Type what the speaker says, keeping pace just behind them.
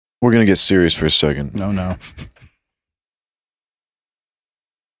We're going to get serious for a second. No.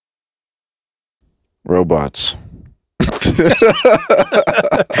 Robots.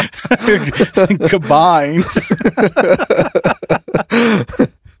 Combine.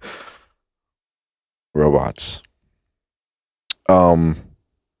 Robots.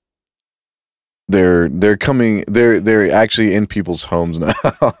 They're coming. They're actually in people's homes now.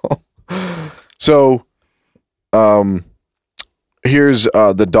 So, here's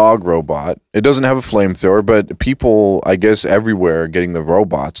the dog robot. It doesn't have a flamethrower, but people, I guess, everywhere are getting the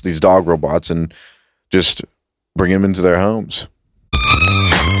robots, these dog robots, and just bring them into their homes.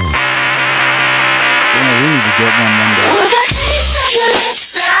 Yeah, we need to get one day.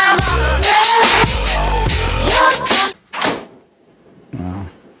 Wow.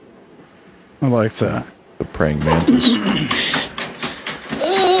 I like that. The praying mantis.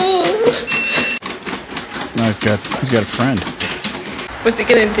 No, he's got a friend. What's he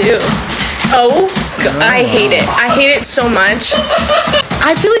gonna do? Oh, I hate it. I hate it so much.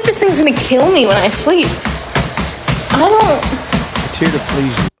 I feel like this thing's gonna kill me when I sleep. I don't. It's here to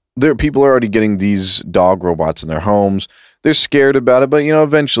please you. People are already getting these dog robots in their homes. They're scared about it, but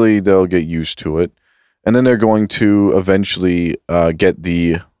eventually they'll get used to it, and then they're going to eventually get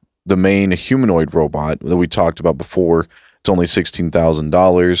the main humanoid robot that we talked about before. It's only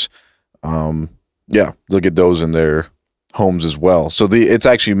 $16,000. Yeah, they'll get those in their homes as well. So it's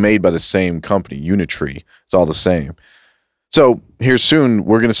actually made by the same company, Unitree. It's all the same. So here soon,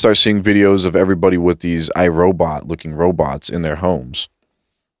 we're going to start seeing videos of everybody with these iRobot-looking robots in their homes.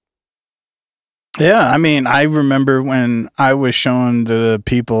 Yeah, I mean, I remember when I was showing the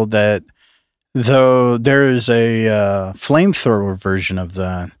people that though there is a flamethrower version of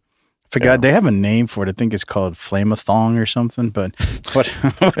that. I forgot, they have a name for it. I think it's called Flame-a-thong or something, but what?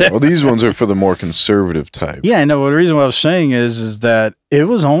 Well, these ones are for the more conservative type. Yeah, I know. Well, the reason what I was saying is that it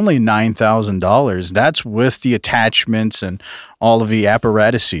was only $9,000. That's with the attachments and all of the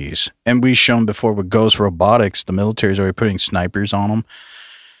apparatuses. And we've shown before with Ghost Robotics, the military's already putting snipers on them.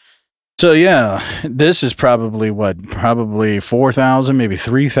 So yeah, this is probably what? Probably $4,000, maybe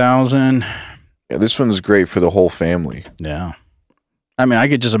 $3,000. Yeah, this one's great for the whole family. Yeah. I mean, I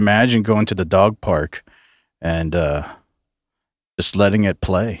could just imagine going to the dog park and just letting it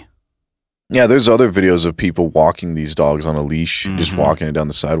play. Yeah, there's other videos of people walking these dogs on a leash, just walking it down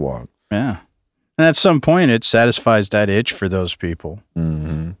the sidewalk. Yeah. And at some point, it satisfies that itch for those people.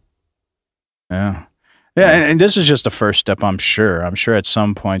 Mm-hmm. Yeah. Yeah, and this is just the first step, I'm sure. I'm sure at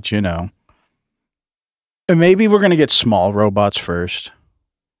some point, and maybe we're going to get small robots first.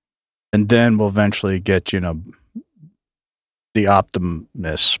 And then we'll eventually get, the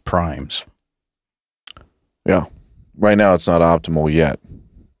Optimus Primes. Yeah. Right now, it's not optimal yet.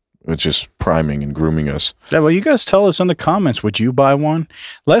 It's just priming and grooming us. Yeah, well, you guys tell us in the comments, would you buy one?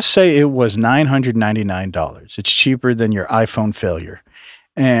 Let's say it was $999. It's cheaper than your iPhone failure.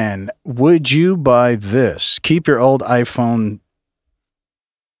 And would you buy this? Keep your old iPhone,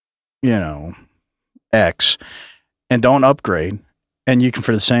 X, and don't upgrade. And you can,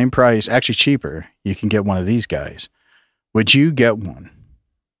 for the same price, actually cheaper, you can get one of these guys. Would you get one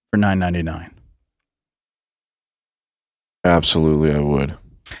for $999? Absolutely, I would.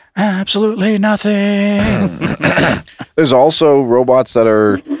 Absolutely nothing. There's also robots that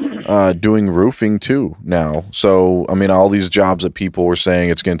are doing roofing too now. So, I mean, all these jobs that people were saying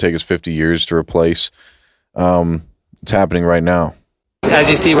it's going to take us 50 years to replace, it's happening right now.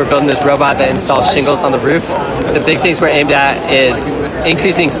 As you see, we're building this robot that installs shingles on the roof. The big things we're aimed at is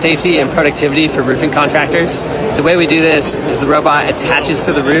increasing safety and productivity for roofing contractors. The way we do this is the robot attaches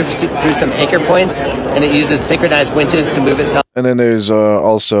to the roof through some anchor points, and it uses synchronized winches to move itself. And then there's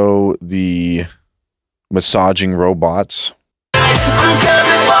also the massaging robots. I'm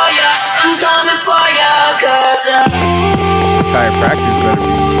coming for ya, I'm coming for ya, 'cause Chiropractors better be.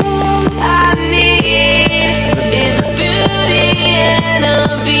 I need is a beauty and a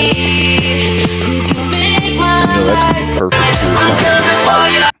beat who can make my That's going to be perfect too.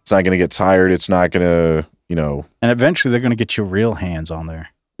 It's not going to get tired. It's not going to, And eventually they're going to get your real hands on there.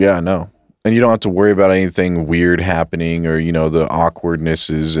 Yeah, no. And you don't have to worry about anything weird happening or, the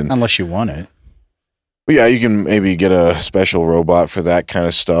awkwardnesses. Unless you want it. Well, yeah, you can maybe get a special robot for that kind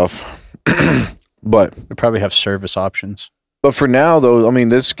of stuff. But they probably have service options. But for now, though, I mean,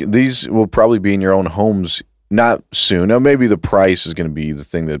 these will probably be in your own homes not soon. Now, maybe the price is going to be the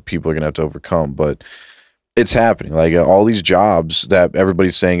thing that people are going to have to overcome, but it's happening. Like all these jobs that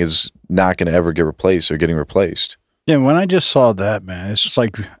everybody's saying is not going to ever get replaced or getting replaced. Yeah, when I just saw that, man, it's just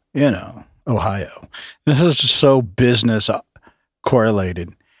like, Ohio. This is just so business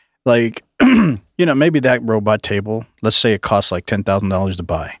correlated. Like, maybe that robot table, let's say it costs like $10,000 to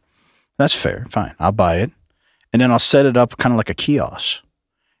buy. That's fair. Fine. I'll buy it. And then I'll set it up kind of like a kiosk.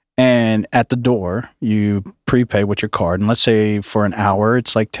 And at the door, you prepay with your card. And let's say for an hour,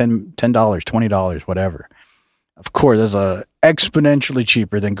 it's like $10, $20, whatever. Of course, that's exponentially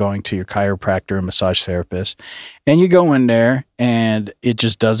cheaper than going to your chiropractor and massage therapist. And you go in there and it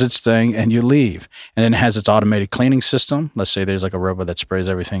just does its thing and you leave. And then it has its automated cleaning system. Let's say there's like a robot that sprays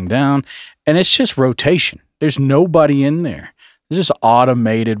everything down. And it's just rotation. There's nobody in there. It's just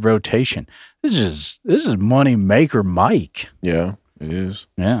automated rotation. This is money maker Mike. Yeah, it is.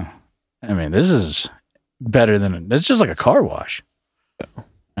 Yeah. I mean, this is better than it's just like a car wash.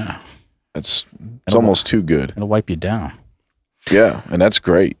 Yeah. It's almost too good. It'll wipe you down. Yeah, and that's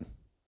great.